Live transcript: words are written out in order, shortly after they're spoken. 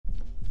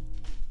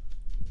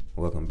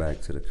Welcome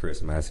back to the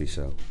Chris Massey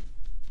Show.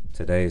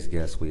 Today's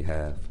guest we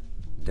have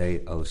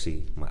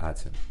Oshee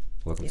Maatin.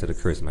 Welcome to the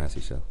Chris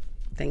Massey Show.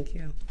 Thank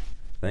you.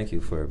 Thank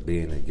you for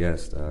being a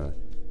guest.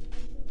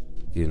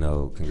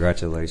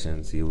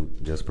 Congratulations. You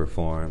just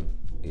performed,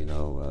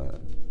 a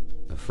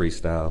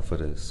freestyle for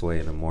the Sway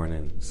in the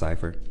Morning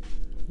Cypher.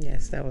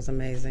 Yes, that was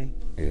amazing.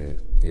 Yeah,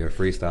 your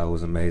freestyle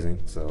was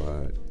amazing.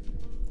 So,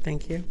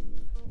 thank you.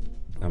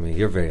 I mean,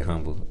 you're very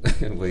humble.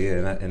 But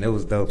yeah, and it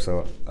was dope.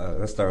 So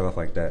let's start off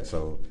like that.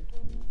 So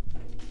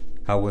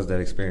how was that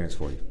experience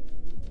for you?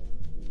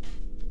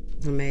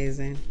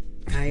 Amazing.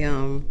 I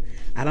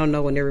don't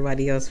know when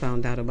everybody else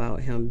found out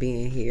about him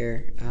being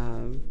here.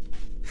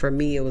 For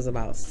me, it was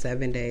about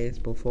 7 days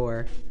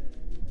before.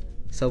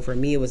 So for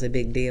me, it was a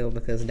big deal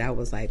because that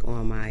was like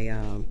on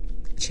my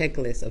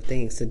checklist of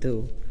things to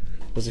do,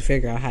 was to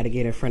figure out how to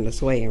get in front of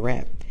Sway and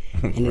rap.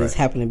 And it just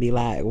happened to be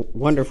like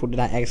wonderful that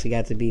I actually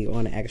got to be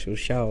on the actual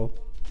show,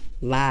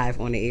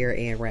 live on the air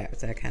and rap.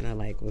 So that kind of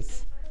like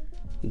was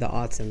the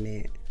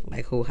ultimate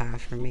like hoo-ha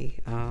for me.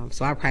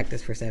 So I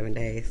practiced for 7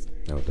 days,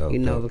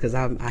 because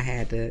I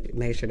had to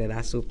make sure that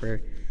I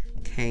super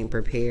came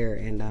prepared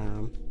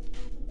and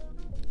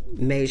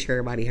made sure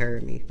everybody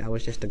heard me. That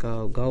was just the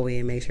goal. Go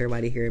in, make sure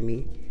everybody heard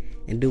me,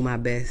 and do my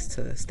best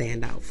to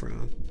stand out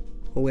from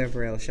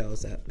whoever else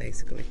shows up,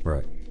 basically.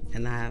 Right.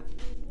 And I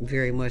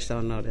very much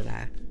so know that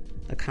I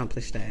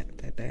accomplished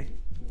that day.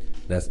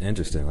 That's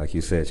interesting. Like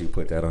you said, you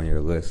put that on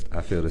your list.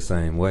 I feel the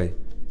same way.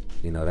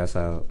 That's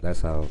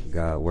how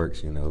God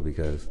works,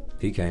 because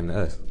he came to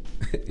us.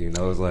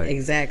 It's like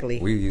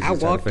exactly. I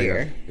walked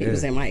there. He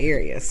was in my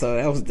area, so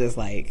that was just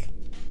like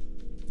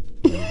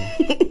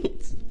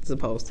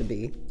supposed to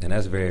be. And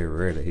that's very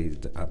rare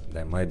that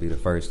that might be the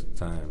first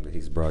time that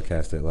he's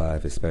broadcasted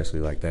live, especially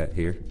like that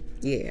here.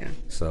 Yeah.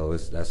 So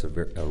that's a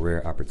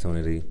rare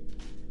opportunity.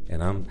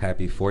 And I'm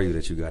happy for you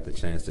that you got the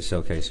chance to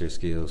showcase your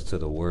skills to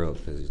the world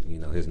because,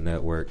 his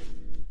network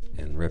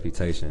and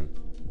reputation,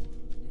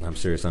 I'm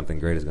sure something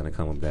great is going to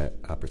come of that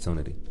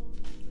opportunity.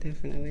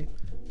 Definitely.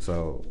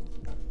 So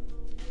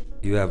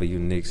you have a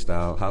unique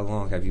style. How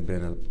long have you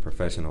been a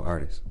professional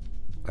artist?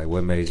 Like,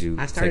 what made you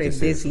I started take it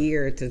seriously? This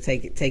year to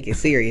take it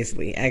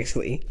seriously,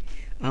 actually.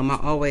 I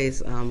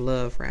always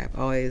loved rap,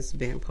 always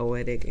been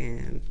poetic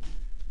and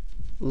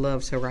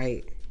loved to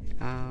write.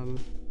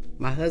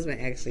 My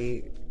husband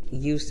actually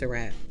used to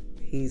rap.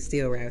 He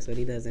still raps, but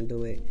he doesn't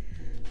do it,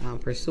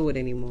 pursue it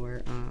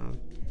anymore.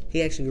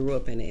 He actually grew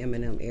up in the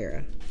Eminem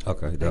era.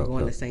 Okay, dope.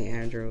 Going to St.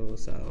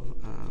 Andrews, so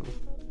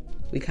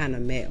we kind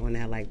of met on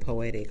that like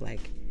poetic,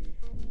 like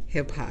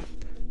hip hop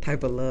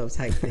type of love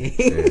type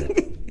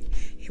thing.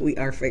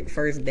 Our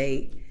first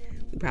date,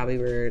 we probably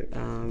were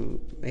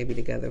maybe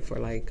together for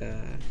like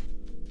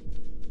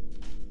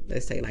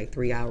let's say like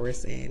 3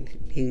 hours, and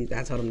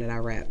I told him that I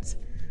rapped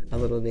a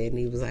little bit, and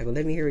he was like, well,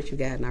 let me hear what you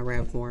got, and I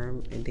rapped for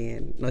him, and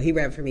then he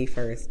rapped for me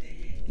first,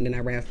 and then I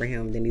rapped for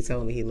him. Then he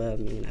told me he loved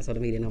me, and I told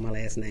him he didn't know my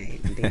last name,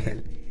 and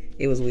then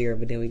it was weird,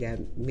 but then we got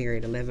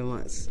married 11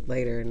 months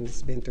later, and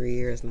it's been 3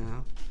 years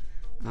now.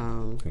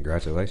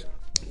 Congratulations.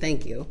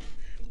 Thank you.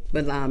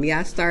 But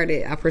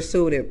I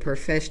pursued it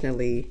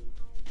professionally,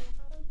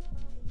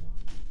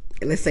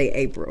 let's say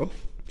April.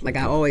 Like,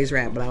 I always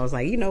rap, but I was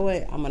like, you know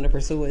what, I'm gonna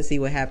pursue it, see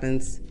what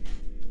happens,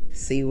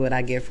 see what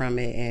I get from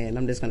it, and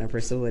I'm just gonna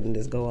pursue it and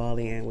just go all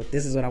in with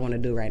this is what I want to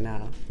do right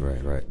now.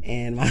 Right.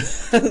 And my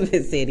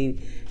husband said he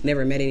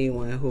never met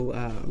anyone who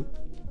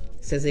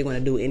says they want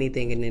to do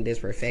anything and then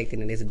just perfect it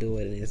and just do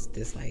it, and it's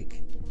just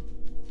like,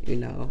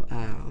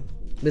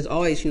 there's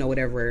always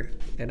whatever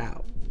that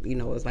out.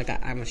 It's like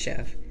I'm a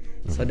chef,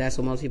 so that's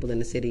what most people in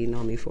the city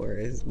know me for,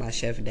 is my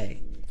chef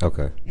day.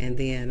 Okay. And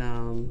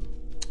then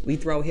we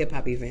throw hip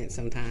hop events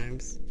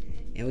sometimes.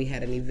 And we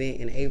had an event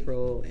in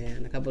April,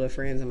 and a couple of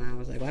friends of mine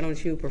was like, why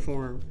don't you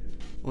perform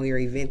on your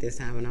event this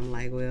time? And I'm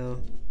like,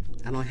 well,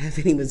 I don't have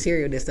any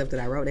material, this stuff that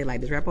I wrote. They like,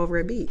 just rap over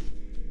a beat.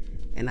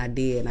 And I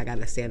did, and I got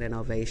a standing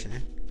ovation.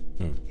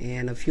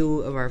 And a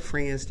few of our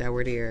friends that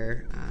were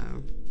there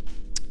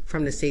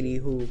from the city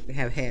who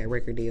have had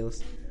record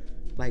deals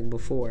like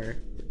before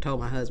told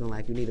my husband,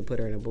 like, you need to put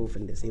her in a booth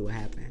and just see what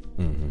happened.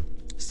 Mm-hmm.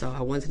 So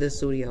I went to the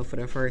studio for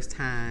the first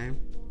time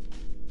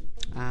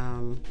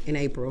in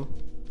April.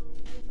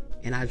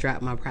 And I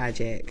dropped my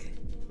project,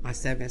 my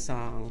 7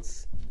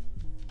 songs,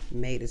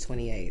 May the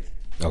 28th.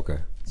 Okay.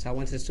 So I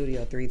went to the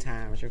studio 3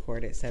 times,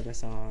 recorded 7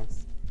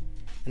 songs.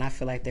 And I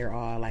feel like they're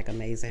all like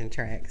amazing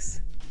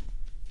tracks.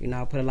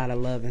 I put a lot of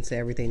love into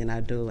everything that I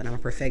do, and I'm a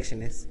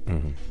perfectionist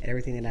at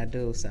everything that I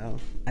do. So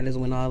I just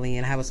went all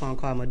in. I have a song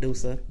called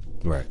Medusa.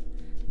 Right.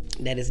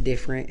 That is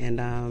different,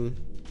 and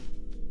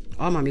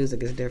all my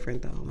music is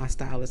different though. My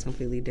style is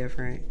completely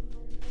different.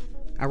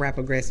 I rap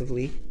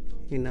aggressively.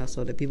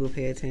 So that people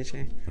pay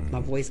attention.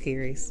 My voice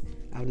carries.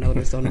 I've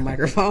noticed on the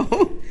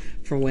microphone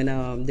from when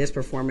just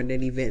performing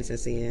at events and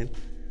seeing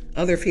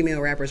other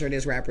female rappers or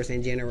just rappers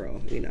in general,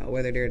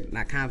 whether they're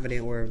not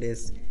confident or if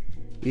this,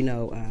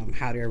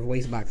 how their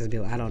voice box is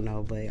built. I don't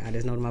know, but I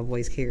just know that my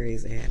voice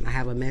carries, and I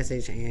have a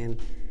message, and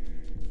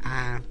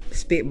I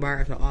spit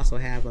bars, but also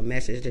have a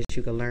message that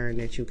you can learn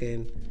that you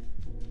can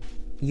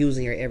use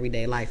in your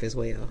everyday life as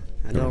well.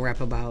 I don't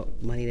rap about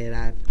money that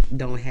I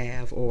don't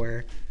have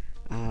or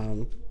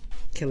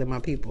killing my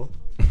people.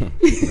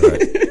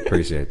 Right.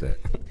 Appreciate that.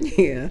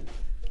 Yeah.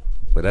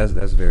 But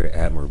that's very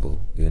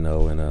admirable, you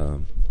know,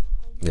 and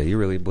yeah, you're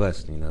really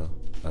blessed, you know.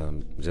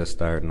 Just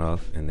starting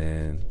off, and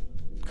then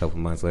a couple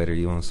months later,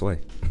 you on Sway.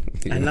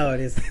 I know,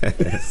 it's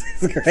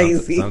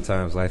crazy.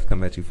 Sometimes life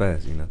come at you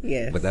fast, you know.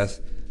 Yes. But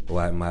that's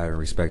what I admire and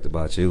respect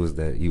about you is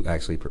that you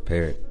actually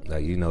prepared.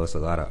 Like, you know, it's a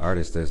lot of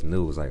artists that's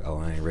new. It's like, oh,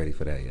 I ain't ready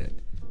for that yet.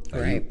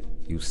 Like, right.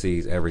 You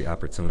seize every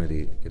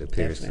opportunity. It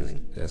appears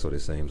Definitely. that's what it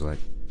seems like,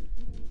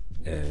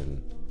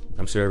 and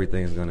I'm sure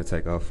everything's gonna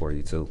take off for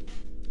you too.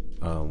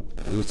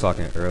 We was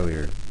talking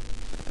earlier.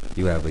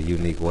 You have a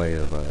unique way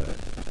of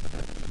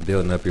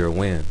building up your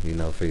win, you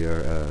know, for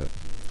your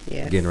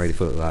getting ready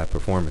for live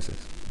performances.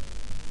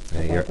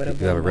 And you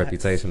have a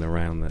reputation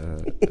around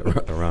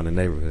around the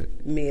neighborhood.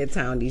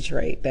 Midtown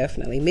Detroit,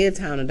 definitely.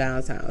 Midtown and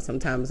downtown.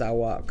 Sometimes I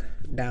walk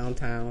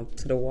downtown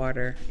to the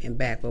water and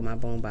back with my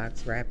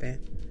boombox rapping.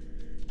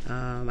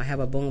 I have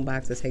a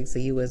boombox that takes a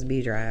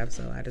USB drive,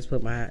 so I just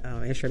put my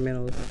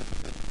instrumentals,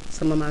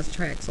 some of my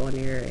tracks on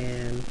there,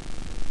 and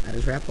I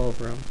just rap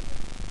over them.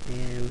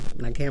 And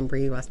when I can't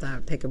breathe, I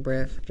stop, take a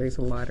breath, drink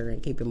some water,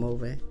 and keep it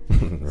moving.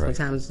 Right.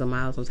 Sometimes it's a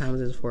mile,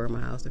 sometimes it's 4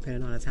 miles,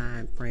 depending on the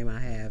time frame I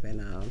have,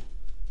 and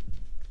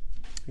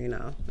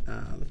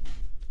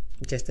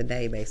just a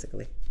day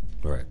basically.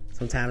 Right.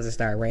 Sometimes it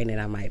starts raining,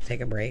 I might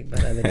take a break,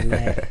 but other than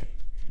that,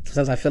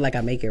 sometimes I feel like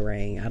I make it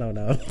rain. I don't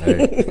know.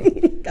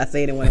 Hey. I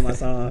say it in one of my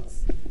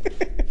songs.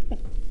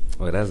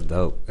 Well, that's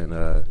dope.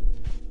 And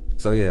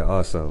so yeah,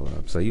 also,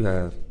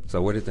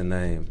 so where did the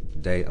name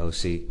Day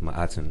Oshee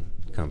Maatin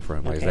come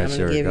from? Like, Okay, is that I'm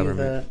your gonna give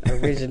government? you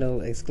the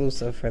original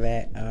exclusive for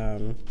that.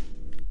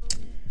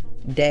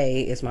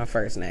 Day is my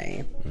first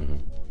name.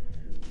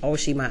 Mm-hmm.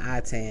 Oshee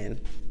Maatin,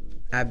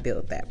 I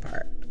built that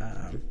part.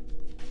 I'm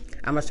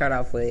gonna start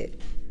off with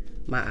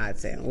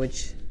Maatin,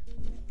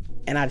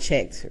 and I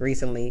checked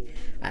recently.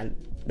 I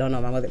don't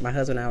know. My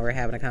husband and I were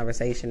having a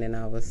conversation, and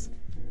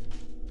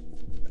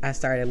I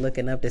started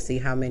looking up to see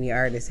how many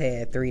artists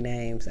had 3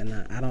 names, and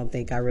I don't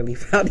think I really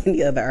found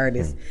any other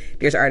artists.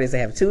 There's artists that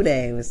have 2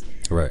 names,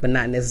 right, but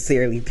not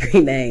necessarily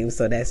 3 names,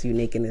 so that's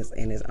unique in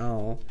its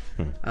own.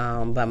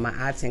 But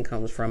Maatin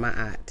comes from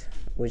Maat,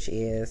 which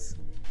is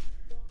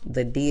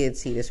the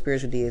deity, the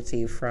spiritual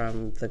deity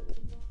from the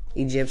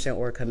Egyptian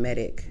or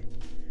Kemetic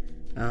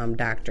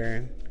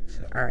doctrine.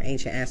 Our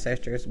ancient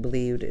ancestors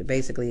believed,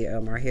 basically,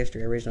 our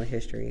history, original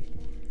history,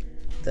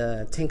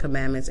 the 10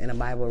 Commandments in the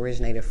Bible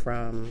originated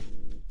from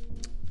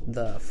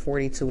the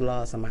 42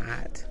 laws of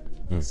Maat.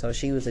 So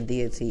she was a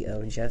deity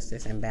of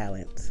justice and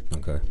balance.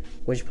 Okay.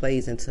 Which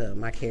plays into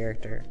my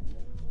character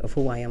of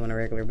who I am on a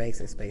regular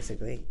basis,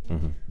 basically.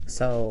 Mm-hmm.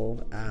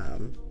 So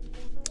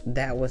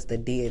that was the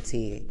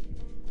deity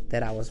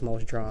that I was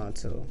most drawn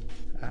to.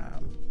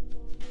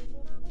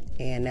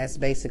 And that's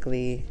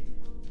basically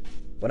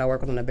what I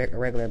work with on a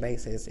regular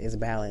basis, is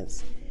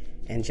balance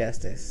and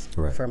justice,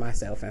 right, for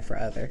myself and for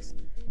others.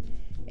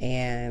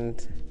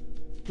 And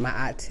my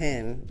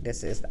I-10,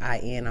 this is the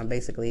I-N, I'm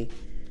basically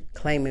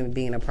claiming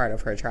being a part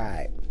of her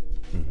tribe.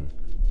 Mm-hmm.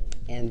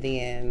 And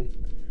then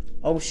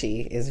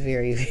Oshee is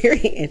very, very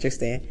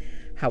interesting.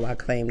 How I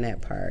claim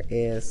that part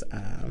is,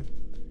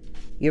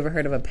 you ever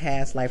heard of a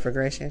past life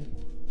regression?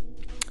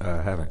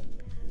 I haven't.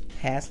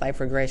 Past life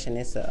regression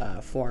is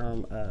a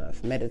form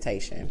of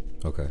meditation.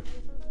 Okay.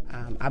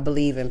 I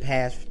believe in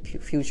past,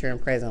 future,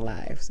 and present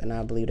lives, and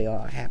I believe they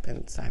all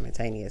happen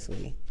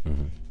simultaneously.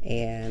 Mm-hmm.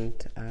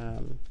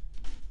 And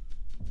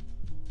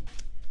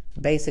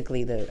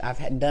basically,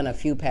 I've done a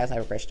few past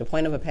life regressions. The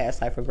point of a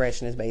past life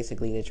regression is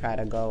basically to try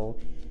to go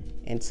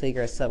into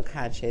your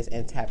subconscious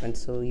and tap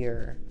into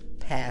your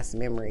past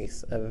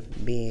memories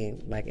of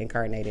being like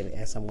incarnated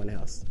as someone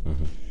else.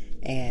 Mm-hmm.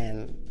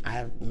 And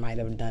I might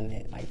have done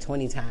it like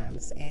 20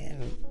 times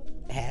and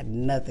had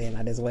nothing.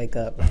 I just wake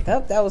up like,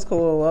 oh, that was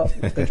cool. Well,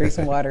 go drink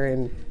some water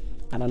and,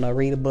 I don't know,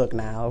 read a book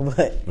now.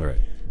 But right.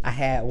 I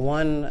had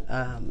one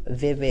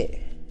vivid,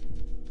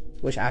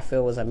 which I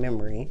feel was a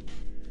memory.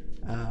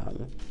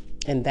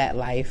 In that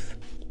life,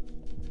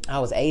 I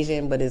was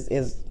Asian, but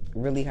it's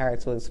really hard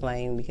to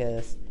explain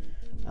because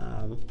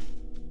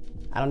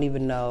I don't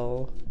even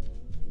know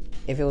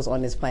if it was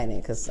on this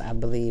planet, because I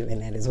believe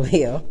in that as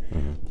well.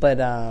 Mm-hmm. But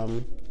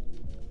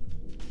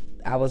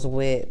I was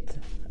with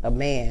a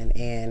man,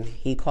 and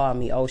he called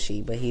me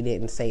Oshee, but he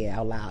didn't say it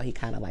out loud. He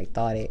kind of like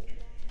thought it,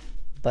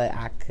 but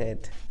I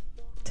could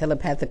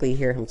telepathically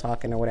hear him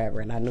talking or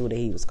whatever, and I knew that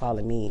he was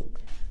calling me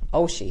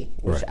Oshee,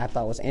 which right. I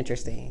thought was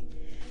interesting.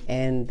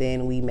 And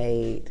then we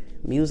made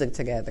music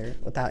together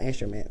without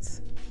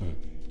instruments,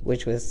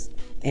 which was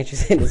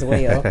interesting as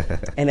well.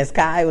 And the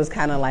sky was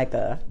kind of like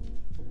a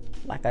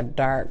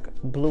dark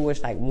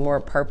bluish, like more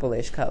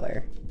purplish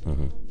color.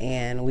 Mm-hmm.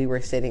 And we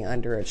were sitting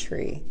under a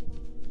tree.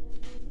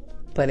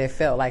 But it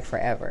felt like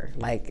forever.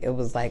 Like it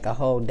was like a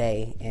whole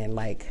day, and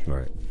like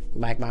right.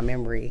 like my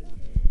memory.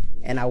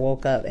 And I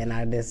woke up and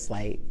I just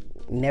like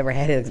never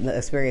had an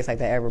experience like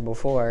that ever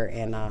before,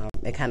 and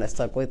it kind of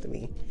stuck with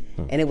me.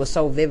 And it was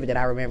so vivid that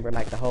I remember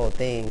like the whole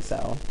thing.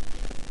 So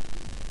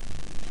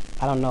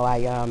I don't know,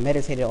 I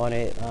meditated on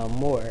it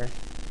more,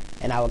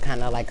 and I would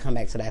kind of like come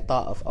back to that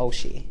thought of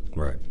Oshee.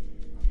 Right.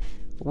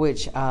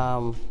 Which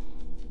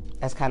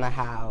that's kind of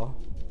how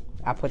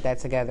I put that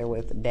together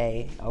with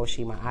Day,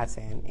 Oshee,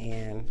 Maatin.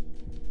 And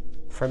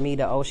for me,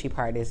 the Oshee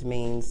part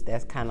means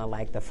that's kind of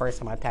like the first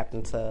time I tapped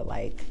into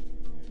like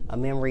a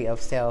memory of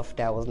self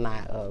that was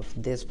not of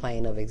this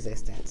plane of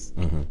existence.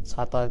 So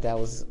I thought that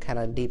was kind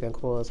of deep and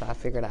cool, so I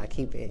figured I'd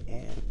keep it.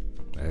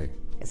 And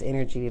it's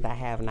energy that I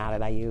have now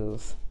that I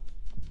use,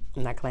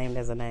 and I claimed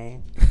as a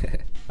name.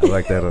 I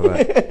like that a lot.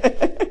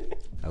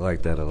 I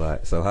like that a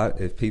lot. So how,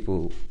 if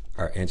people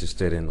are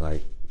interested in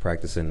like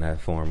practicing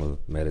that form of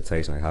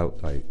meditation, like how,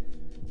 like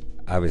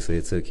obviously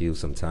it took you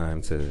some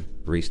time to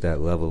reach that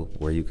level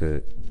where you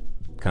could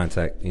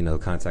contact on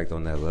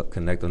that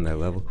connect on that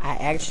level. I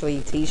actually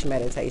teach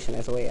meditation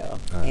as well,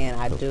 and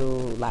I do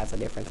lots of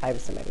different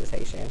types of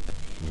meditation.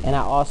 And I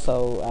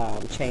also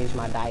changed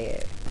my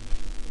diet.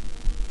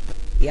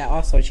 Yeah, I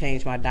also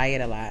changed my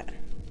diet a lot.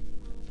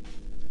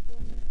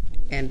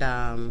 And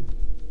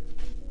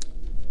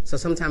so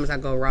sometimes I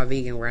go raw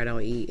vegan, where I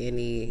don't eat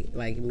any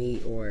like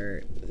meat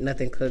or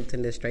nothing cooked,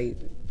 and just straight,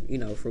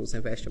 fruits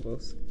and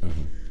vegetables.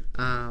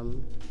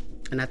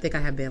 And I think I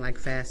have been like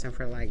fasting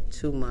for like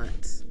 2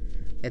 months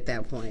at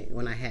that point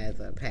when I had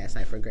the past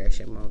life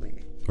regression moment.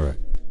 Right.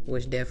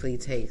 Which definitely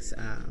takes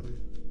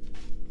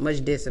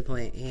much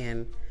discipline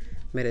and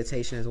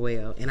meditation as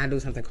well. And I do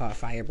something called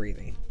fire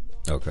breathing.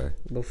 Okay.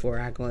 Before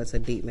I go into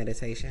deep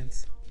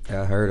meditations.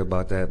 I heard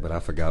about that, but I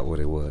forgot what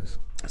it was.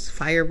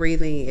 Fire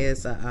breathing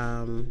is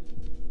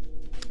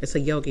it's a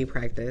yogi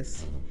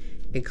practice.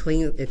 It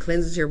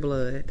cleanses your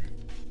blood.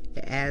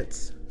 It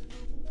adds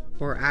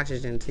more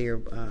oxygen to your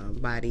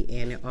body,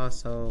 and it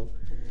also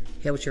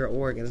helps your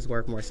organs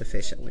work more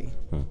sufficiently.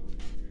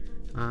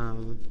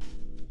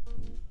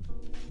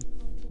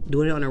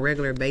 Doing it on a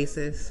regular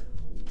basis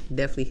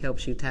definitely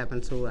helps you tap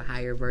into a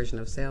higher version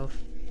of self.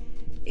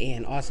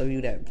 And also,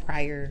 you that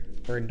prior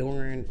or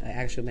during an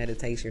actual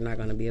meditation, you're not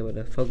going to be able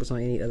to focus on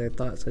any other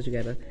thoughts, because you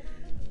got to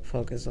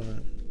focus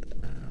on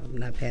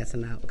not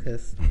passing out,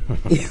 because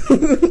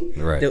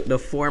right. the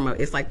form of,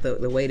 it's like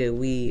the way that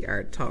we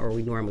are taught, or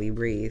we normally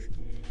breathe.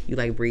 You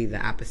like breathe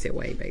the opposite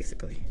way,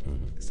 basically.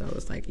 So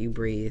it's like you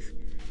breathe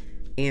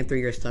in through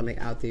your stomach,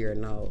 out through your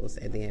nose,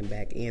 and then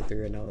back in through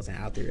your nose and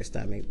out through your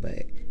stomach,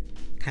 but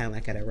kind of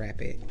like at a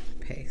rapid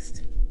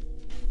pace.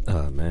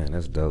 Oh man,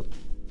 that's dope.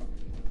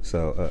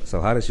 So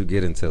how did you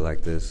get into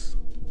like this,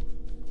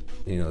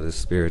 this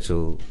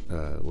spiritual,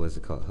 what's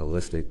it called,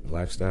 holistic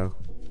lifestyle?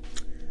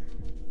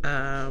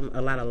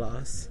 A lot of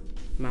loss.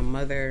 My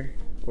mother,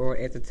 or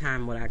at the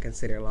time what I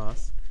consider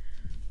loss,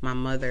 my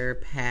mother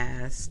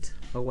passed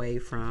away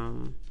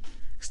from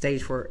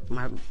stage 4.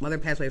 My mother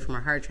passed away from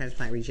a heart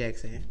transplant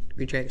rejection,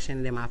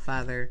 and then my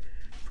father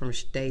from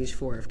stage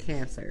 4 of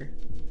cancer.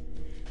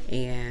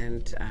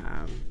 And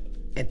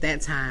at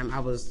that time, I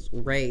was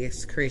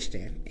raised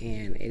Christian,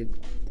 and it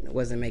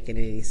wasn't making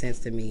any sense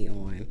to me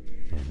on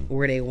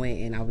where they went,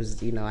 and I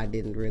was, I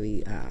didn't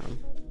really,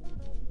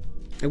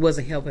 it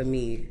wasn't helping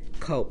me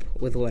cope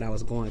with what I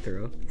was going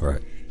through.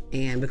 Right.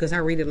 And because I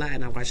read a lot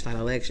and I watch a lot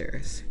of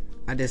lectures,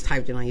 I just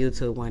typed in on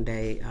YouTube one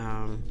day,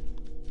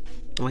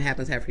 what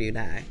happens after you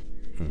die?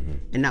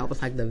 And that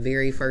was like the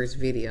very first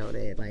video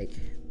that like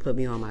put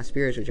me on my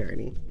spiritual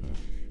journey.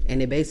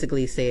 And it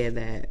basically said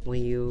that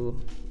when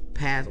you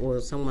pass, or a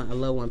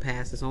loved one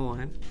passes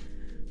on,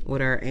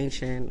 what our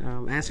ancient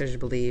ancestors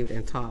believed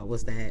and taught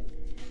was that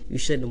you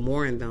shouldn't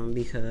mourn them,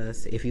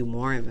 because if you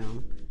mourn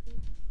them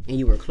and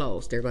you were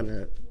close, they're going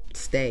to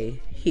stay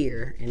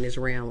here in this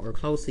realm or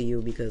close to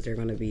you, because they're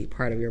going to be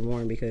part of your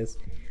mourn, because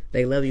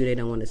they love you, they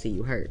don't want to see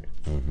you hurt.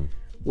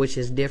 Which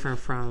is different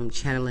from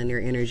channeling their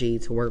energy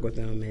to work with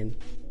them, and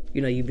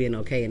you being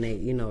okay, and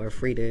they are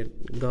free to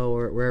go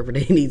or wherever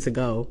they need to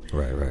go.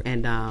 Right.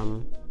 And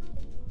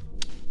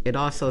it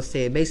also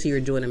said basically you're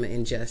doing them an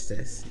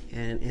injustice,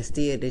 and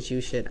instead that you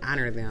should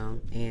honor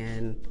them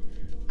and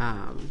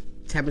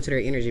tap into their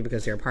energy,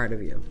 because they're a part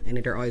of you, and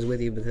that they're always with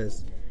you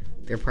because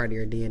they're part of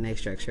your DNA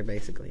structure,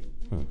 basically.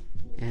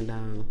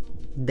 And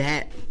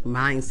that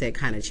mindset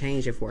kind of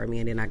changed it for me,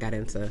 and then I got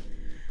into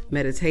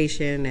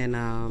meditation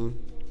and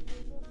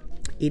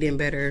eating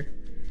better,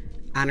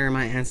 honoring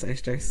my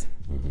ancestors,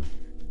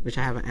 which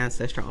I have an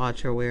ancestor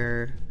altar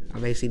where I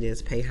basically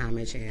just pay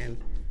homage and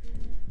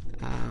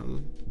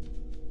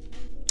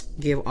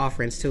give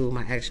offerings to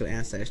my actual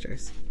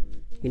ancestors,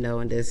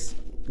 and just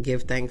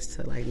give thanks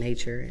to like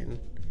nature, and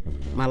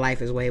my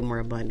life is way more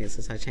abundant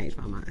since I changed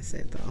my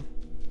mindset, though.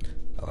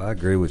 Oh, I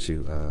agree with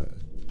you.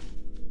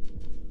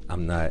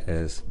 I'm not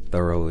as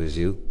thorough as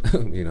you,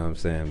 you know what I'm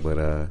saying, but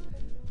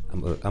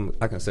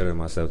I consider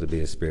myself to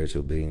be a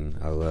spiritual being.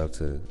 I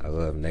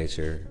love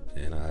nature,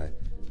 and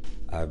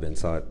I've been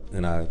taught,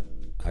 and I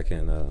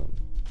can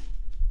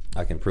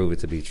prove it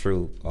to be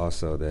true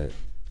also, that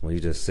when you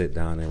just sit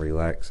down and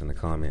relax in the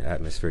calming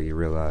atmosphere, you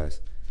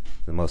realize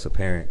the most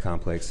apparent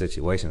complex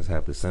situations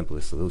have the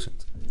simplest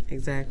solutions.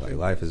 Exactly. Like,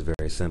 life is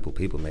very simple.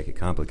 People make it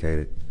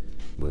complicated.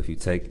 But if you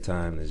take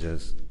time to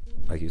just,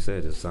 like you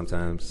said, just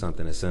sometimes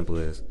something as simple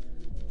as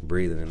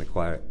breathing in a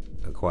quiet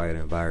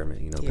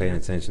environment, paying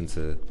attention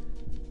to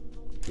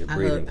your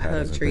breathing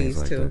patterns and trees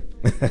things too.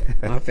 like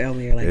that. My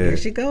family are like, there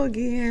she go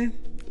again.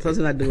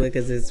 Sometimes I do it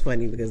because it's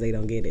funny because they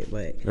don't get it.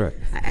 But Right.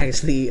 I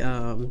actually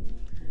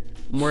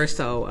more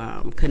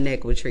so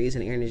connect with trees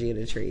and the energy of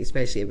the tree,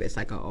 especially if it's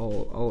like an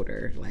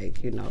older,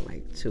 like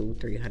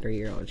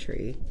 200-300-year-old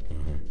tree.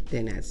 Mm-hmm.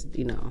 Then that's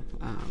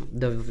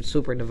the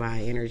super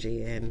divine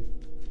energy, and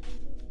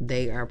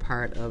they are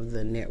part of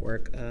the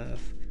network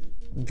of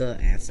the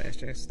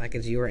ancestors. Like,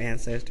 it's your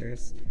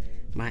ancestors,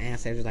 my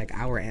ancestors, like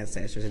our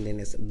ancestors, and then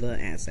it's the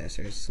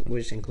ancestors,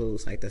 which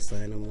includes like the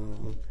sun, the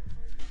moon,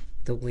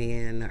 the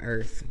wind, the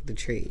earth, the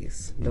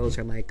trees. Those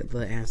are like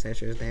the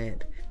ancestors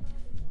that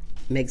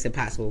makes it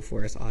possible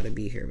for us all to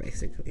be here,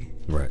 basically.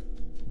 Right.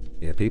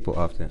 Yeah, people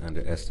often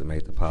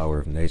underestimate the power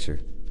of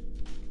nature.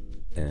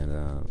 And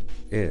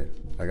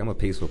like, I'm a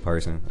peaceful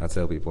person. I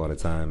tell people all the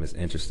time, it's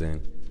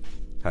interesting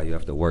how you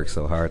have to work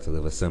so hard to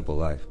live a simple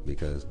life,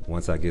 because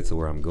once I get to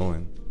where I'm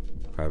going,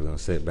 I'm probably gonna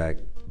sit back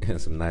in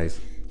some nice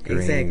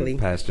green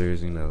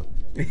pastures,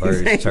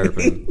 birds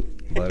chirping,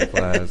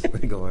 butterflies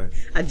going.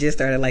 I just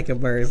started liking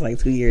birds like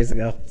 2 years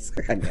ago.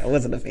 I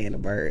wasn't a fan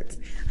of birds.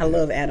 I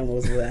love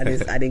animals, but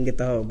I didn't get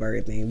the whole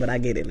bird thing. But I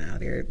get it now.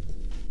 They're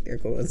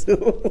cool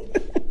too.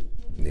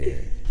 Yeah,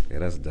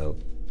 that's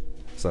dope.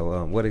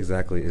 So, what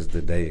exactly is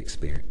the day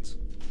experience?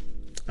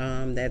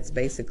 That's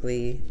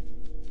basically,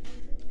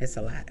 it's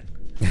a lot.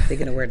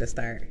 Thinking of where to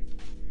start.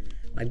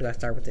 Like, do I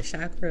start with the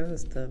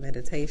chakras, the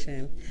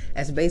meditation?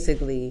 That's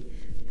basically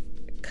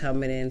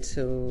coming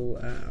into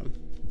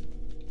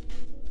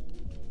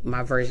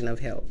my version of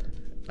help,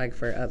 like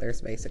for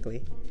others,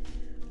 basically.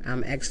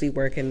 I'm actually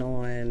working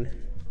on,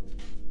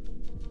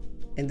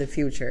 in the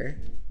future,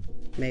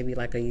 maybe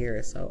like a year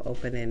or so,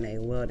 opening a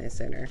wellness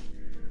center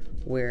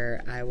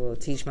where I will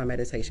teach my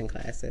meditation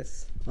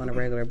classes on a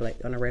regular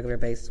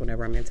basis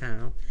whenever I'm in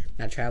town.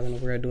 Not traveling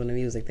the world doing the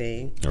music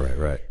thing.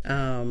 Right.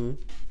 I'll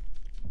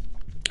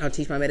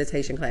teach my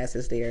meditation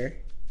classes there.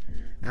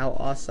 I'll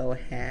also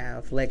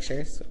have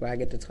lectures where I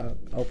get to talk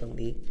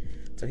openly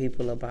to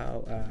people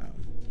about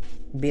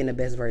being the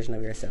best version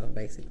of yourself,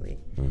 basically.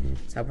 Mm-hmm.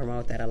 So I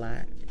promote that a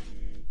lot.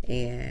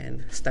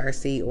 And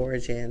starseed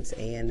origins,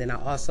 and then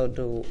I also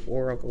do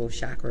oracle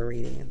chakra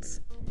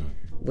readings,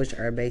 which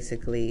are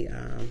basically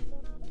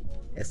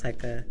it's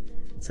like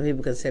some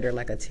people consider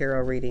like a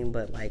tarot reading,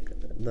 but like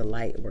the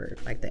light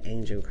work, like the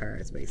angel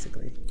cards,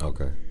 basically.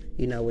 Okay.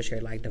 Which are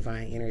like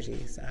divine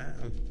energies.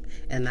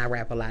 And I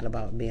rap a lot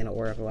about being an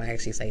oracle. I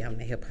actually say I'm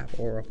the hip hop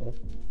oracle.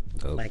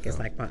 Okay. Like, it's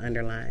like my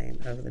underline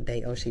of the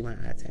day, Oshee,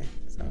 Maatin.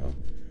 So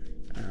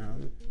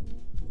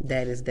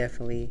that is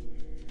definitely,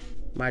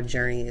 my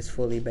journey is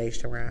fully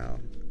based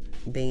around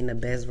being the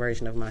best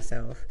version of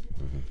myself,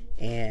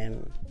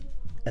 and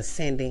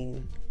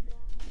ascending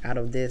out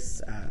of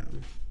this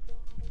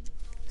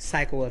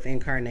cycle of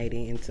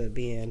incarnating into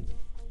being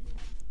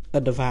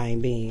a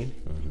divine being.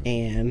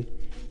 And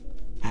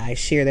I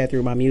share that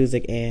through my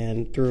music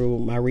and through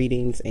my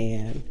readings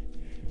and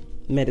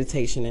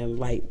meditation, and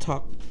like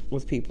talk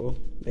with people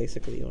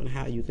basically on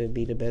how you could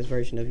be the best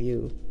version of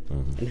you,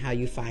 and how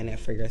you find that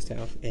for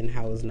yourself, and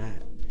how it's not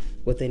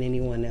within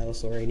anyone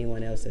else or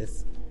anyone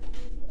else's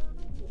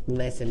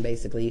lesson.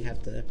 Basically, you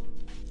have to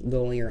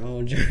go on your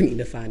own journey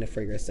to find it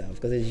for yourself,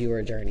 because it's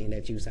your journey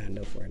that you signed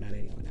up for, not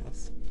anyone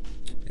else.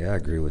 Yeah, I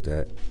agree with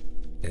that.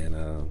 And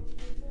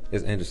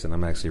it's interesting.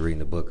 I'm actually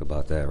reading a book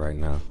about that right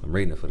now. I'm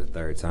reading it for the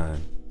third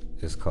time.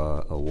 It's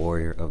called A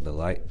Warrior of the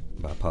Light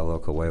by Paulo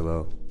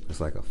Coelho. It's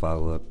like a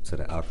follow-up to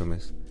The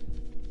Alchemist.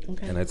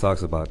 Okay. And it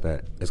talks about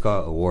that. It's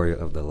called A Warrior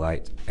of the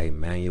Light, a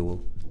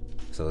manual.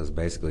 So it's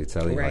basically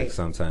telling you, like,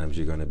 sometimes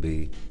you're going to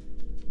be,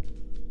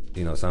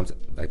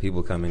 like,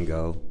 people come and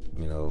go,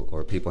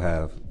 or people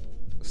have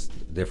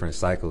different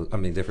cycles,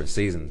 different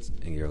seasons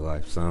in your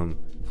life. Some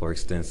for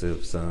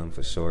extensive, some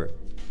for short,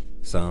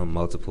 some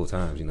multiple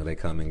times. They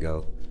come and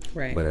go.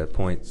 Right. But at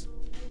points,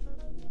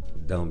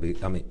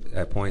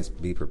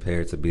 be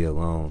prepared to be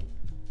alone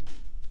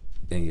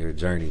in your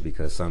journey,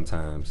 because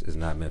sometimes it's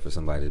not meant for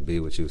somebody to be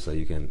with you, so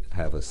you can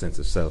have a sense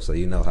of self, so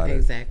you know how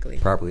to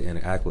properly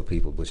interact with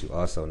people, but you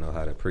also know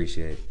how to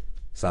appreciate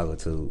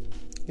solitude.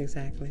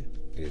 Exactly.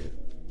 Yeah.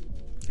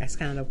 That's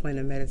kind of the point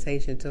of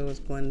meditation too, is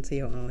going into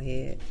your own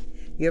head.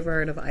 You ever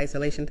heard of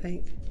isolation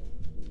tank?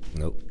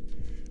 Nope.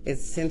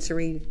 It's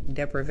sensory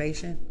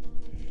deprivation,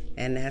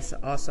 and that's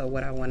also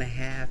what I want to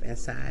have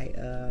inside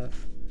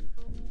of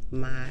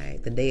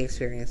the day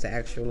experience, the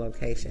actual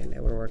location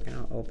that we're working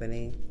on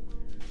opening.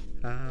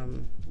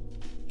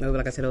 Maybe,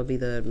 like I said, it'll be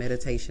the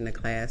meditation, the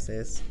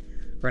classes.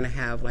 We're going to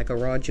have like a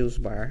raw juice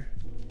bar.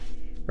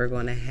 We're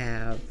going to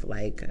have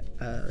like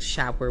a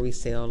shop where we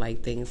sell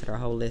like things that are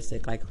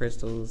holistic, like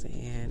crystals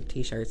and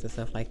t-shirts and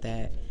stuff like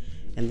that.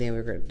 And then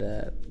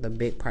the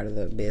big part of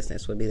the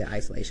business would be the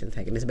isolation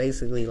tank. And it's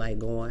basically like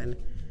going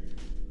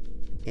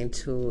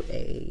into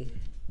a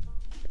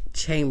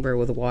chamber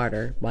with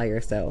water by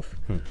yourself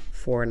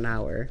for an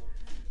hour.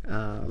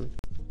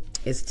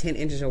 It's 10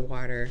 inches of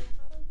water.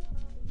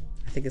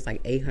 I think it's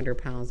like 800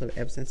 pounds of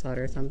Epsom salt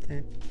or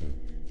something.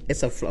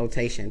 It's a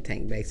flotation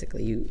tank,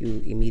 basically.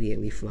 You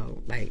immediately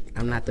float. Like,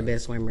 I'm not the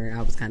best swimmer.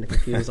 I was kind of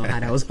confused on how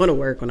that was going to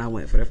work when I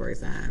went for the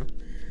first time.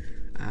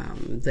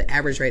 The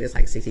average rate is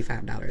like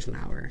 $65 an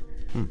hour.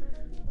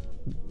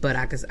 But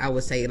I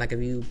would say, like,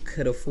 if you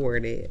could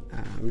afford it,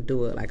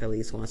 do it like at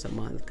least once a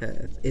month.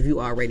 Because if you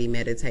already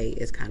meditate,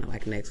 it's kind of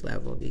like next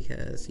level,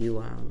 because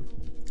you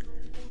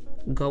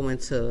go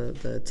into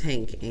the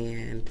tank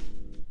and,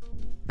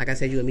 like I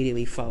said, you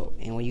immediately float.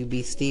 And when you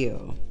be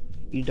still,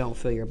 you don't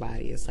feel your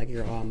body. It's like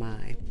you're all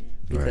mind,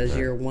 because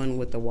you're one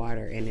with the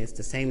water, and it's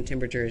the same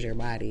temperature as your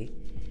body.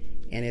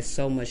 And it's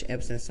so much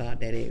Epsom salt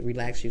that it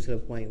relaxes you to the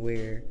point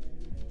where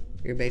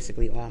you're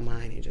basically all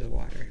mind and just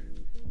water.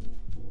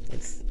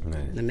 It's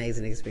an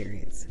amazing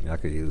experience. I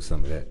could use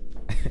some of that.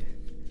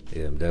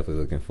 Yeah, I'm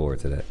definitely looking forward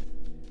to that.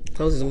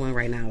 Closest one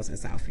right now is in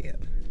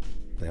Southfield.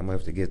 Yeah, I'm gonna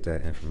have to get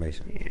that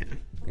information.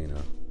 Yeah. You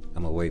know,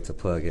 I'm gonna wait to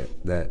plug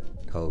it, that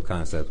whole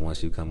concept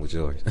once you come with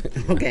yours.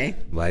 Okay.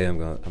 But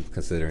I'm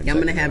considering. Yeah, I'm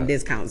gonna have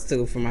discounts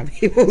too for my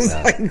people, so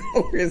I can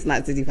go where it's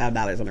not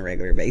 $65 on a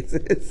regular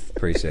basis.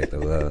 Appreciate the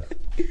love.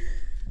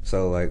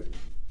 So, like,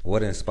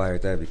 what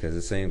inspired that? Because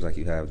it seems like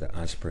you have the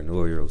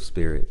entrepreneurial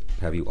spirit.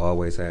 Have you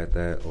always had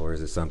that, or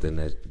is it something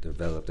that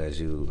developed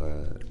as you?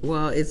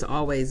 Well, it's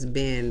always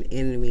been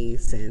in me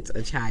since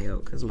a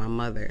child, because my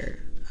mother,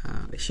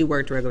 she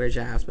worked regular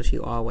jobs, but she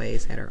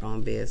always had her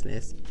own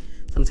business.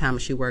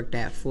 Sometimes she worked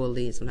that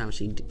fully, sometimes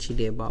she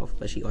did both,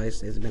 but she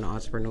always has been an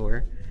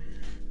entrepreneur.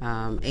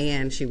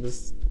 And she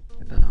was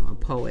a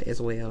poet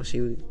as well.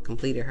 She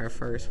completed her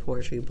first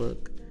poetry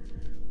book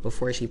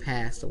before she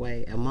passed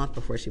away. A month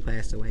before she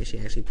passed away, she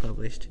actually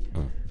published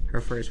her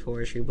first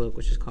poetry book,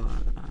 which is called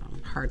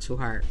Heart to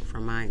Heart,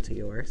 From Mine to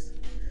Yours,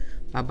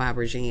 by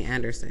Barbara Jean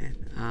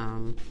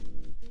Anderson.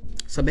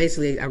 So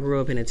basically, I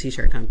grew up in a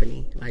t-shirt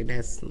company. Like,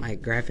 that's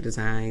like graphic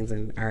designs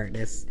and art.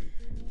 That's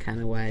kind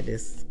of why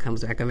this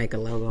comes. I can make a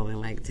logo in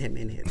like 10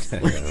 minutes.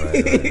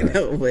 Right. You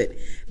know, but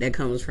that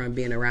comes from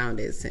being around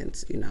it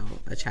since, you know,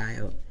 a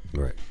child.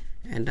 Right.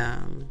 And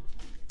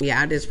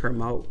I just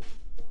promote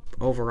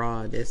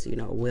overall this, you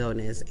know,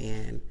 wellness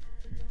and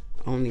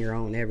own your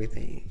own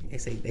everything.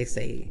 They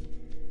say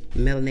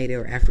melanated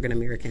or African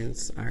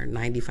Americans are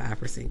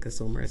 95%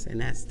 consumers,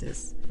 and that's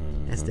just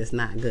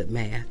not good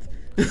math.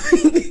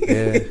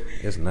 Yeah,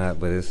 it's not,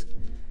 but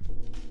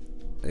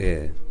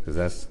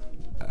because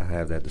I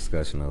have that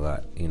discussion a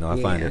lot. You know, I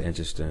find it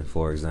interesting,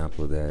 for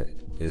example, that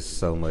it's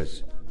so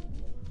much.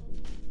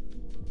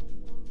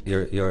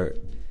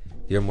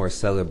 You're more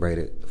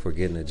celebrated for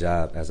getting a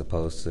job as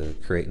opposed to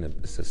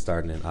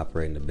starting and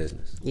operating a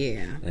business.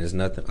 Yeah. And it's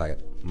nothing like,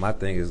 my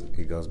thing is,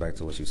 it goes back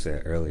to what you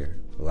said earlier.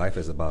 Life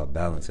is about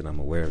balance, and I'm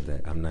aware of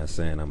that. I'm not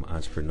saying I'm an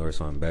entrepreneur,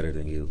 so I'm better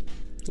than you.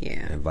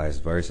 Yeah. And vice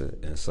versa.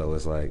 And so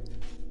it's like,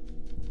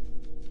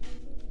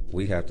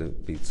 we have to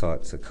be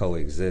taught to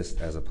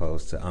coexist as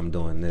opposed to, I'm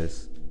doing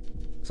this,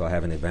 so I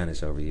have an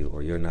advantage over you,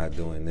 or you're not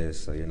doing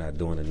this, so you're not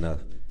doing enough,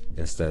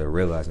 instead of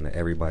realizing that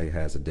everybody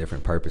has a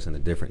different purpose and a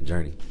different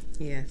journey.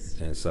 Yes.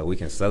 And so we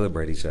can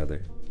celebrate each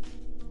other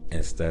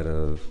instead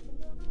of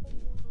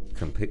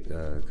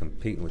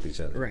competing with each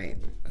other. Right.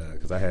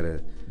 Because I had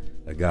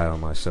a guy on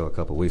my show a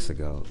couple weeks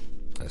ago.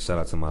 Shout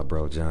out to my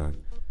bro John.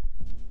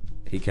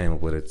 He came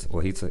up with it.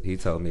 Well, he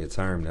told me a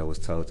term that was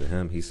told to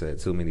him. He said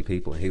too many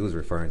people, and he was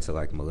referring to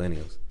like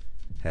millennials,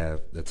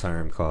 have the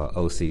term called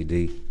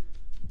OCD,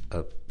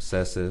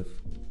 obsessive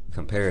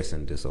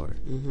comparison disorder.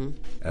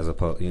 As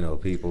opposed, you know,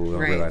 people don't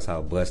realize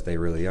how blessed they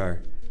really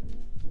are,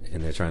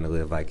 and they're trying to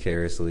live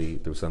vicariously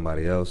through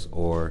somebody else,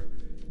 or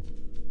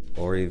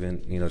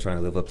even, you know, trying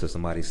to live up to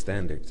somebody's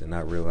standards, and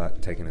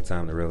not taking the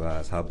time to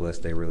realize how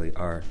blessed they really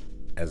are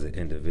as an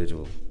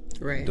individual,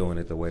 doing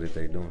it the way that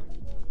they're doing.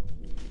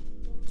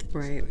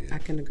 Right. So, I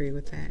can agree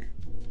with that.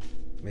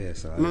 Yeah.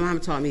 So my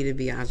mom taught me to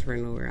be an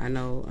entrepreneur. I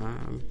know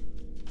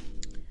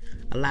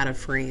a lot of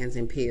friends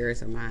and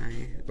peers of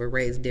mine were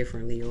raised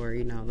differently, or,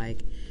 you know,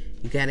 like,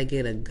 you got to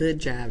get a good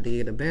job to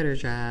get a better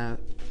job,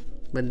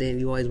 but then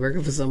you always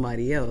working for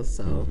somebody else.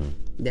 So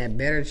that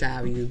better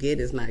job you get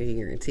is not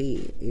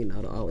guaranteed, you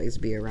know, to always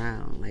be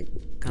around. Like,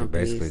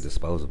 companies, you're basically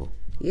disposable.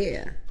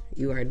 Yeah,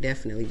 you are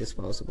definitely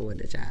disposable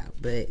with a job.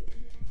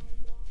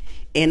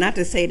 And not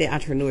to say that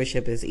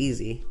entrepreneurship is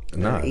easy,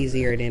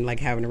 easier than like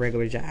having a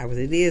regular job.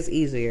 It is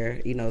easier,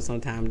 you know,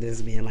 sometimes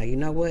just being like, you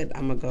know what,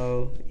 I'm gonna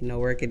go, you know,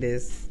 work at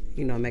this,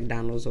 you know,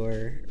 McDonald's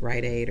or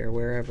Rite Aid or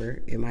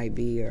wherever it might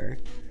be, or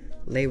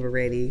Labor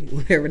Ready,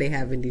 whatever they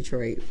have in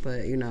Detroit.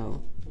 But, you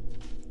know,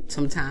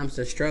 sometimes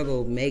the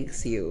struggle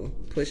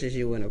pushes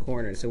you in a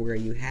corner to where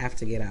you have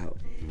to get out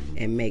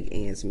and make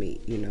ends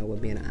meet, you know,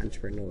 with being an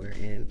entrepreneur.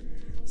 And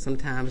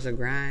sometimes the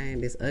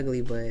grind is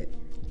ugly, but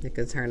it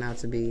could turn out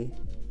to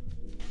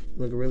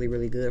look really,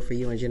 really good for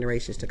you and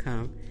generations to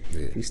come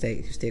if you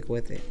stick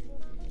with it.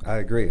 I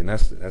agree, and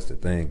that's the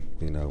thing,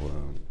 you know.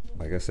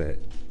 Like I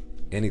said,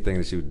 anything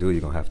that you do,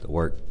 you're gonna have to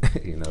work.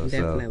 You know,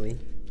 definitely.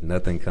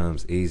 nothing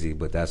comes easy,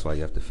 but that's why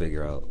you have to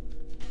figure out.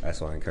 That's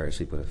why I encourage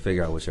people to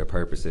figure out what your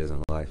purpose is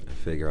in life and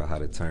figure out how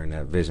to turn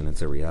that vision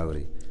into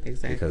reality.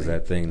 Exactly. Because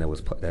that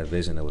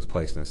vision that was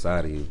placed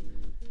inside of you,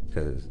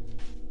 because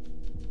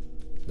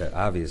the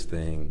obvious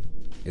thing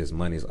is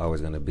money is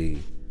always going to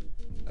be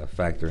a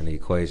factor in the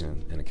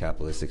equation in a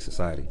capitalistic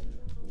society.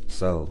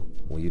 So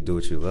when you do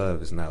what you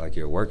love, it's not like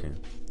you're working,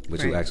 but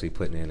right. you actually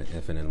putting in an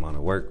infinite amount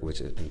of work,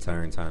 which in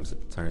turn turns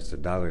to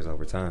dollars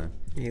over time.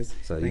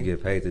 Exactly. So you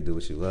get paid to do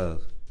what you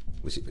love.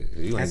 Which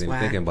you ain't even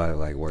thinking about it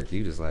like work.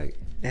 You just like,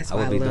 that's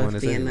why I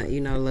love being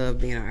love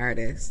being an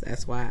artist.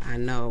 That's why I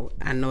know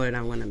that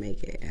I'm gonna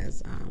make it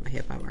as a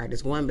hip hop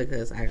artist. One,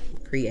 because I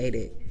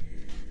created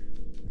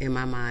in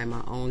my mind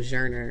my own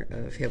genre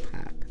of hip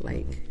hop.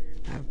 Like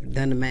I've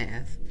done the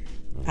math.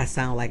 I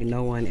sound like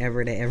no one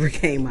ever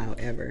came out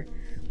ever.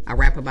 I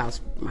rap about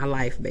my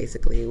life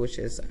basically, which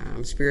is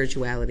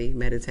spirituality,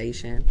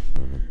 meditation,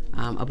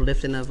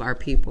 uplifting of our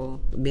people,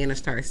 being a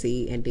star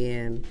seed, and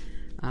then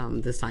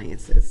the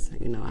sciences.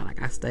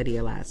 I study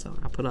a lot, so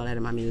I put all that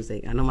in my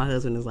music. I know my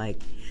husband is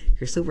like,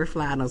 "You're super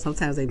fly." I know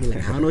sometimes they be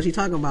like, "I don't know what you're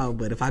talking about,"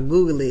 but if I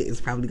Google it,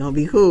 it's probably gonna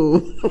be cool.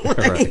 But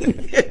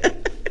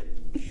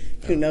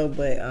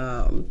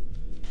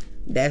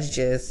that's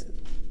just,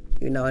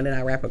 and then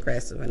I rap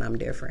aggressive and I'm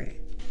different.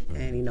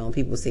 And when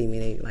people see me,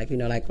 they like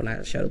when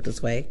I showed up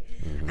this way,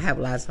 I have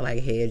lots of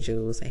like head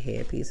jewels and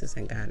head pieces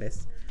and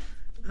goddess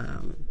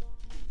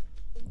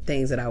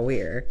things that I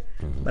wear.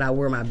 But I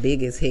wear my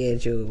biggest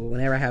head jewel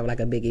whenever I have like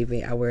a big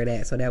event. I wear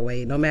that, so that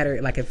way no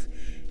matter like if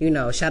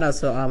shout out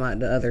to all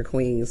the other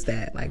queens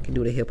that like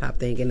do the hip hop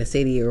thing in the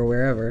city or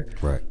wherever,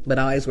 right? But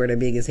I always wear the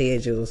biggest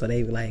head jewel, so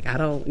they be like, I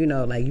don't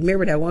like, you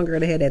remember that one girl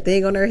that had that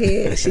thing on her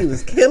head? She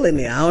was killing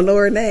it. I don't know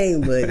her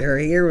name, but her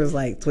hair was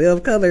like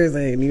 12 colors,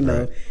 and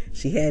right.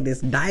 She had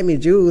this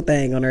diamond jewel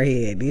thing on her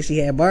head. Then she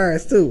had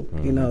bars too,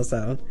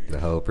 so the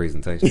whole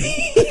presentation.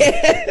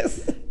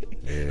 Yes.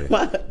 Yeah.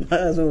 My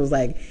husband was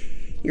like,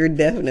 "You're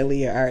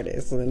definitely an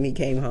artist." So when he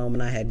came home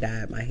and I had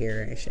dyed my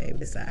hair and shaved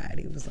the side,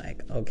 he was like,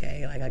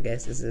 "Okay, like I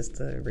guess this is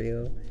the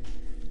real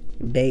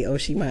day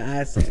Oshee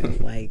Maatin.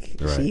 Like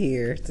right. She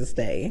here to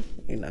stay."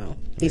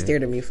 He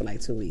stared at me for like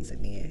 2 weeks,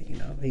 and then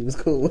he was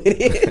cool with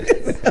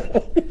it.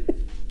 So.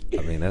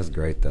 I mean, that's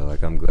great though.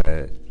 Like I'm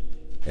glad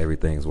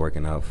everything's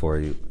working out for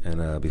you.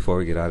 And before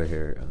we get out of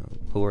here,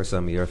 who are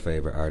some of your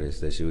favorite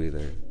artists that you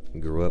either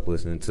grew up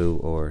listening to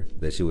or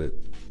that you would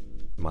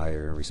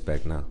admire and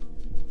respect now?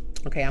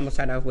 Okay, I'm gonna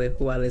start off with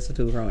who I listened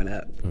to growing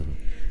up.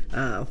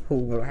 How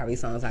many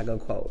songs I go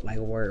quote like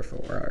word for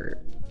word.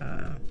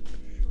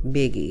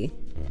 Biggie,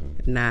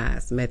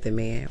 Nas, Method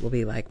Man will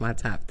be like my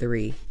top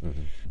 3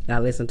 that I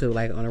listen to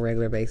like on a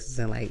regular basis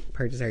and like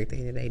purchase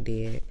everything that they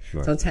did.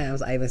 Right.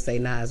 Sometimes I even say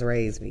Nas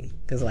raised me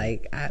because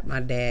like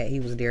my dad, he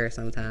was there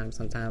sometimes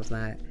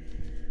not.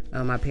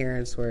 My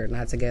parents were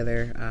not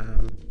together.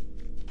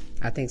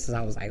 I think since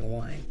I was like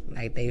 1,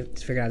 like they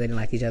figured out they didn't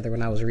like each other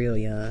when I was real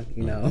young,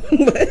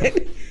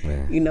 but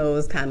it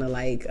was kind of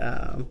like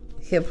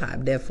hip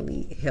hop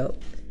definitely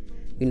helped,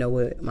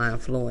 with my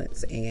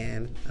influence.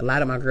 And a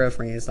lot of my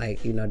girlfriends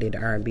like, did the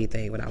R&B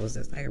thing when I was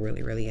just like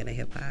really, really into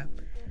hip hop.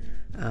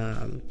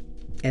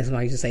 And so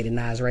I used to say that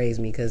Nas raised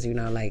me because,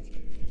 like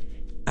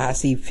I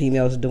see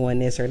females doing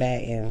this or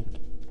that. And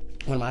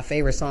one of my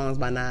favorite songs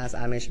by Nas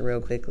I mentioned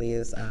real quickly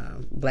is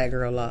Black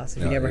Girl Lost.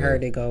 If you never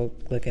heard it, go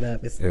look it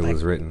up. It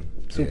was written.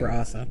 Super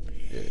awesome.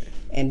 Yeah.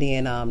 And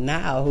then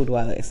now who do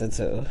I listen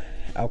to?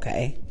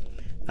 Okay.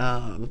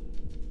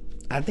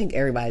 I think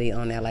everybody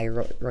on that, like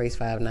Royce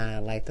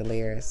 5'9", like the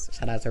lyrics.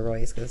 Shout out to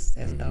Royce because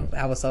that's dope.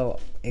 I was so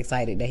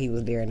excited that he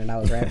was there and that I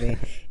was rapping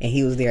and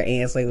he was there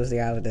and Sway was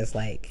there. I was just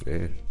like,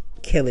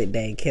 kill it,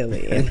 dang, kill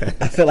it. And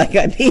I feel like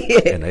I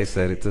did. And they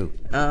said it too.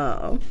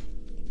 And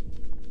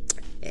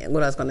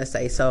what I was going to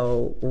say,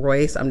 so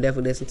Royce, I'm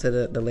definitely listening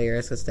to the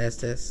lyrics because that's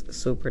just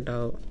super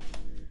dope.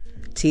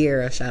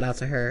 Tierra, shout out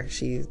to her.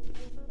 She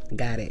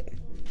got it.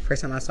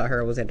 First time I saw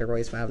her was at the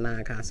Royce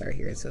 5'9" concert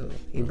here too.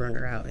 He brought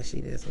her out and she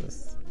just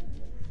was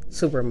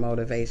super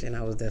motivation.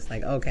 I was just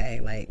like, okay,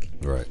 like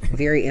right.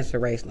 Very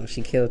inspirational.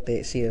 She killed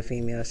it. She a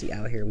female. She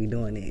out here. We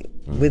doing it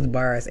with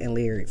bars and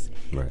lyrics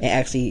and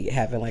actually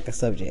having like a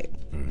subject.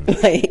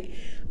 Like,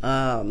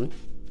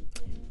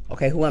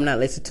 okay, who I'm not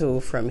listening to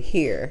from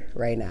here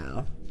right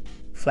now?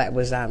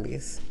 Flatbush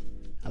Zombies.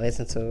 I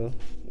listen to.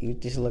 You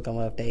just look them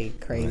up. They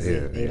crazy.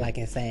 They like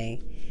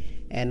insane.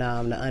 And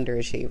the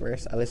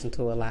Underachievers. I listen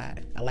to a lot.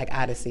 I like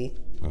Odyssey.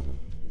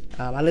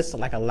 I listen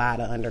to like a lot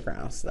of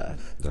underground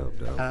stuff. Dope.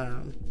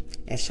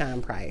 And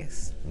Sean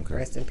Price. Okay.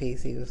 Rest in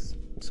peace. He was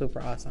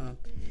super awesome.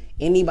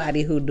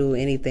 Anybody who do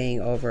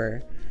anything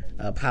over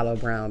Apollo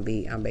Brown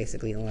beat, I'm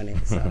basically on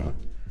it. So,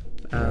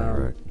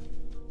 right.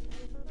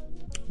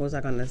 What was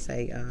I gonna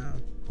say?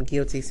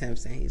 Guilty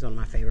Simpson. He's one of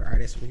my favorite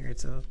artists from here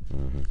too.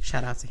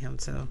 Shout out to him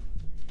too.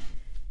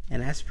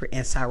 And that's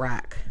and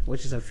Ciroc,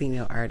 which is a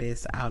female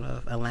artist out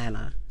of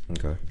Atlanta.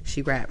 Okay.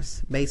 She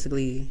raps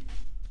basically.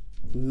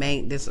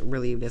 This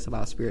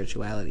about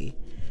spirituality,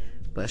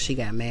 but she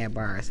got mad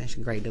bars and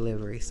she great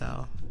delivery.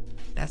 So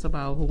that's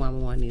about who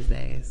I'm on these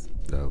days.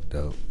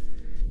 Dope.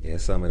 Yeah,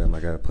 some of them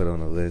I got to put on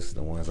the list,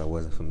 the ones I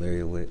wasn't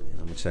familiar with, and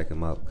I'm going to check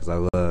them out because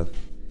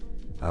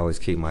I always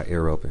keep my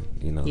ear open,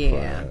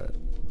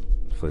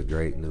 for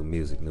great new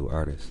music, new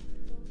artists.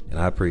 And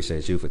I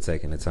appreciate you for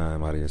taking the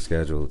time out of your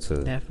schedule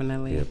to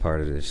definitely be a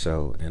part of this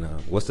show. And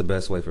what's the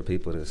best way for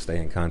people to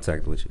stay in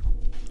contact with you?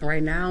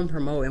 Right now I'm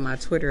promoting my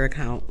Twitter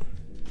account,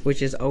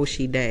 which is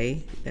Oshee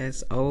Day.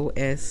 That's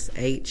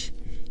Oshee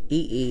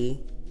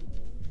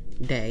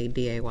Day,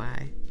 Day.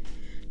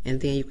 And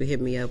then you can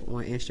hit me up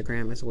on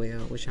Instagram as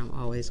well, which I'm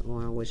always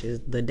on, which is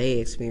the Day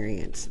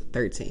Experience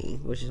 13,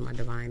 which is my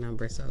divine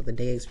number. So the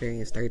Day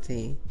Experience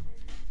 13.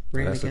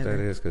 That's together. What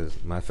that is,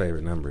 because my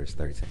favorite number is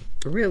 13.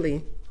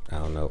 Really? I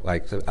don't know.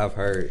 Like, I've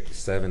heard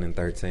 7 and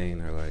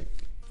 13 are like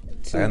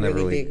two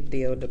really big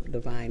deal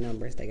divine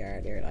numbers they are.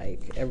 They're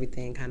like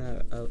everything kind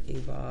of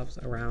evolves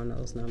around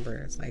those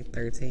numbers, like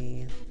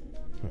 13.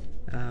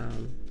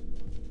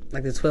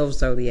 Like the 12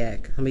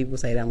 zodiac. Some people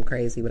say that I'm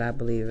crazy, but I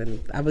believe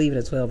in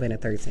a 12 and a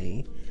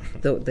 13.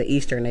 The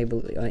Eastern,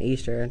 on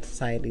Eastern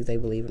societies, they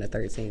believe in a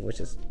 13, which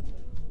is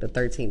the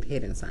 13th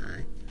hidden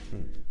sign.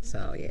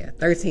 So yeah,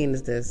 13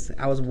 is this.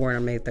 I was born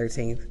on May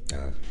 13th,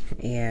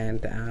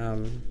 and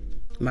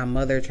my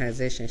mother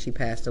transitioned. She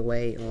passed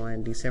away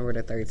on December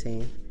the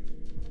 13th.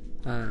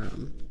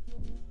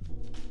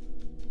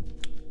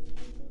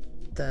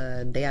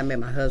 The day I met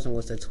my husband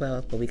was the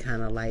 12th, but we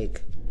kind of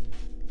like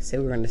said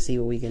we're going to see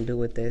what we can do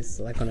with this,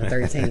 like on the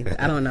 13th.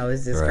 I don't know.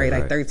 It's just great.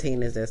 Like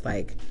 13 is just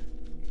like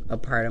a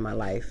part of my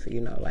life,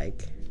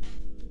 like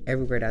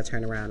everywhere that I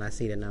turn around, I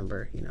see the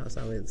number,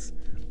 so it's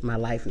my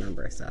life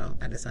number. So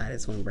I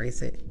decided to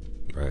embrace it.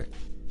 Right.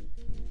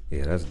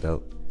 Yeah, that's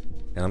dope.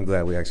 And I'm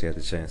glad we actually had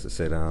the chance to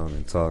sit down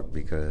and talk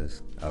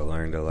because I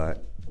learned a lot.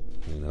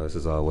 This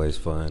is always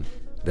fun.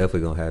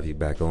 Definitely going to have you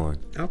back on.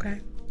 Okay.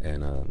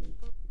 And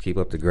keep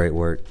up the great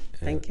work.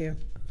 Thank you.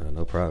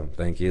 No problem.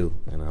 Thank you.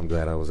 And I'm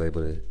glad I was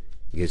able to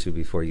get you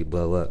before you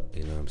blow up.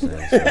 You know what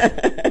I'm saying?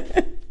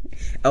 So.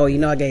 Oh,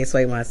 I gave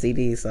Sway my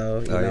CD,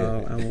 so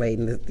I'm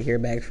waiting to hear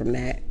back from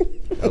that.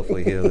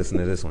 Hopefully he'll listen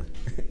to this one.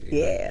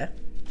 Yeah.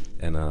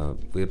 And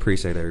we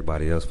appreciate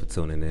everybody else for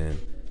tuning in.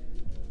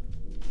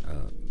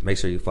 Make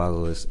sure you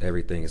follow us.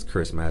 Everything is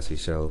Chris Massey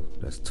Show.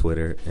 That's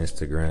Twitter,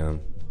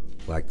 Instagram,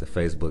 like the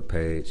Facebook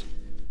page.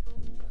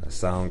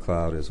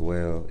 SoundCloud as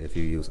well. If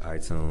you use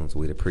iTunes,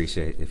 we'd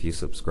appreciate if you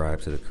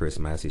subscribe to the Chris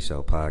Massey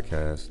Show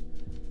podcast.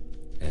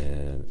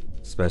 And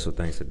special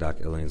thanks to Doc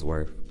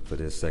Illingsworth for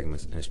this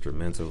segment's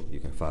instrumental.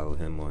 You can follow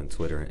him on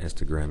Twitter and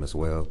Instagram as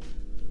well.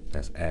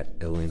 That's at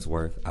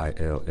Illingsworth,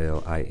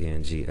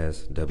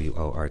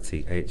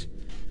 ILLINGSWORTH.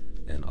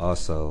 And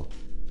also,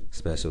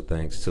 special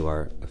thanks to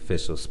our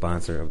official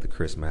sponsor of the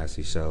Chris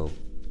Massey Show,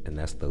 and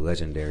that's the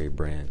Legendary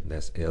brand.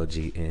 That's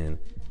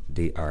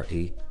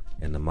LGNDRE.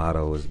 And the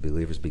motto is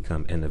believers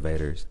become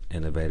innovators,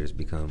 innovators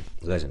become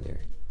legendary.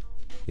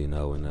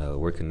 And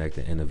we're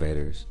connecting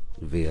innovators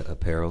via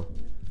apparel.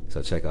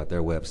 So check out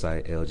their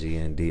website,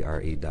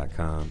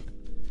 lgndre.com,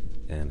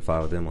 and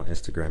follow them on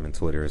Instagram and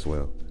Twitter as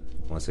well.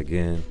 Once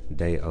again,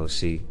 Day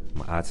Oshee,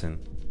 Maatin,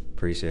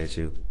 appreciate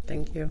you.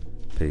 Thank you.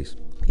 Peace.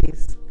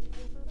 Peace.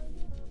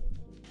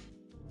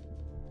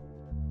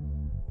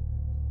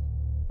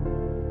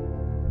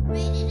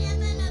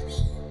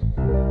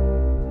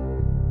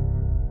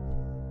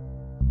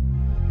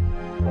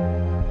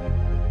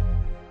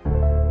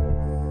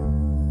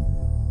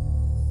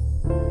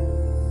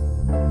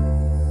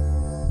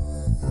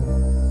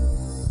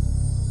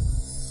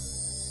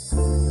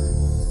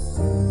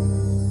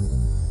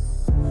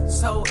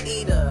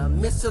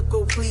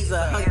 Mystical pleaser,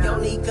 her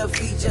unique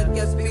feature,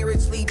 your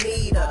spiritually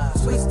need her.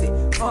 Twisted,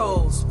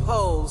 pose,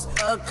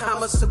 a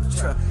Kama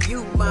Sutra.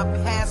 You, my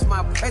past,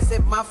 my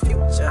present, my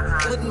future.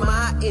 Put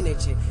my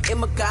energy in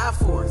my God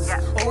force.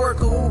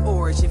 Oracle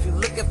origin, if you're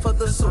looking for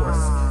the source.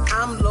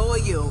 I'm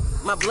loyal,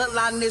 my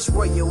bloodline is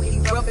royal. He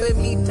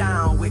rubbing me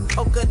down with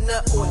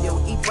coconut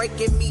oil. He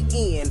breaking me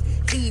in.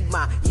 He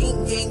my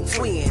yin yang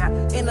twin.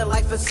 In a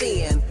life of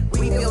sin,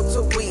 we built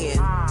to win.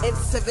 In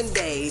 7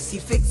 days, he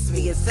fixed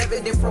me in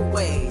 7 different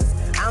ways.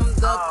 I'm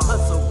the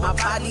puzzle, my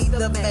body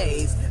the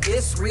maze.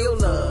 This real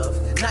love,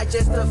 not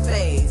just a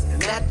phase.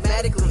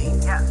 Mathematically,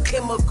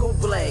 chemical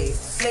blaze.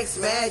 Sex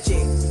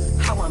magic,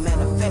 how I'm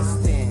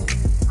manifesting.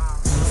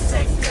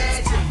 Sex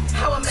magic,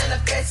 how I'm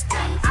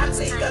manifesting. I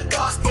take a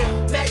thought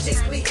and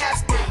magically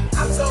happen.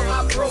 I'm on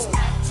my broom,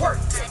 twerk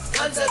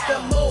under the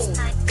moon.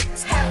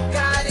 Half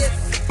goddess,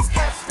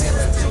 half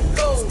spiritual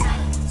goon.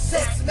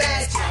 Sex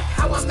magic,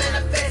 how I'm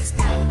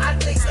manifesting. I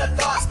think a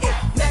thought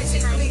and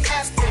magically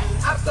happen.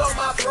 I throw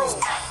my broom,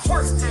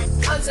 twerk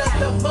under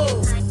the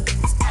moon.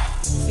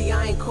 See,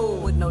 I ain't cool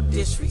with no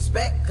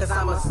disrespect, cause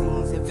I'm a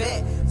seasoned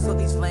vet. So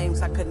these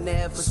flames I could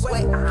never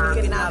sweat.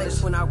 Get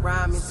knowledge when I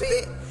rhyme and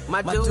spit.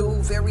 My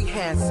dude very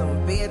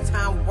handsome,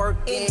 bedtime work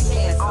and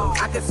handsome.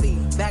 I can see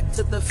back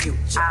to the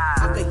future.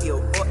 I can heal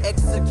or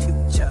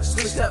execute ya.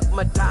 Switch up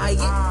my diet,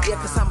 yeah,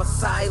 cause I'm a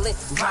silent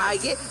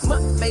riot.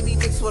 Maybe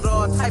mixed with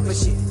all type of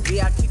shit.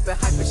 Yeah, I keep it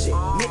hyper shit.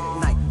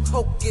 Midnight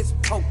hocus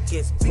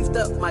pocus, beefed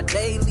up my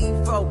daily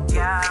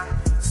focus.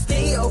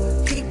 Still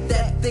keep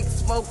that thick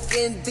smoke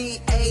in the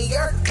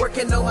air,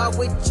 working on my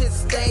witches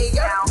stay.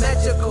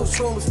 Magical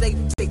shrooms, they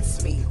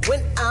fix me.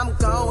 When I'm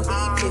gone,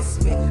 he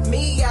miss me.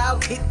 Me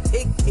out, hit,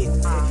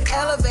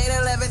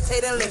 elevator,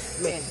 levitator,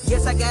 lift me.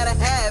 Yes, I gotta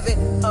have it.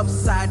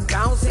 Upside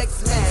down,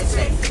 sex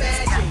magic.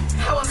 Magic,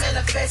 how I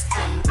manifest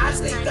it. I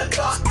think the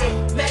thought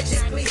it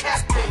magically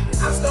happened.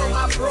 I'm throwing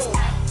my broom,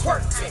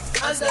 twerking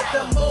under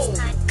the moon.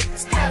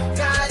 Half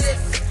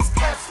goddess,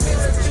 half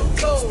spiritual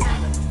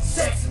goon.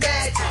 Sex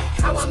magic,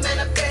 how I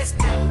manifest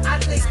it. I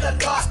think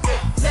the thought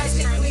it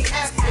magically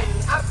happened.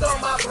 I throw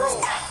my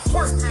broom,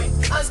 twerking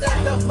under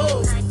the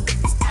moon.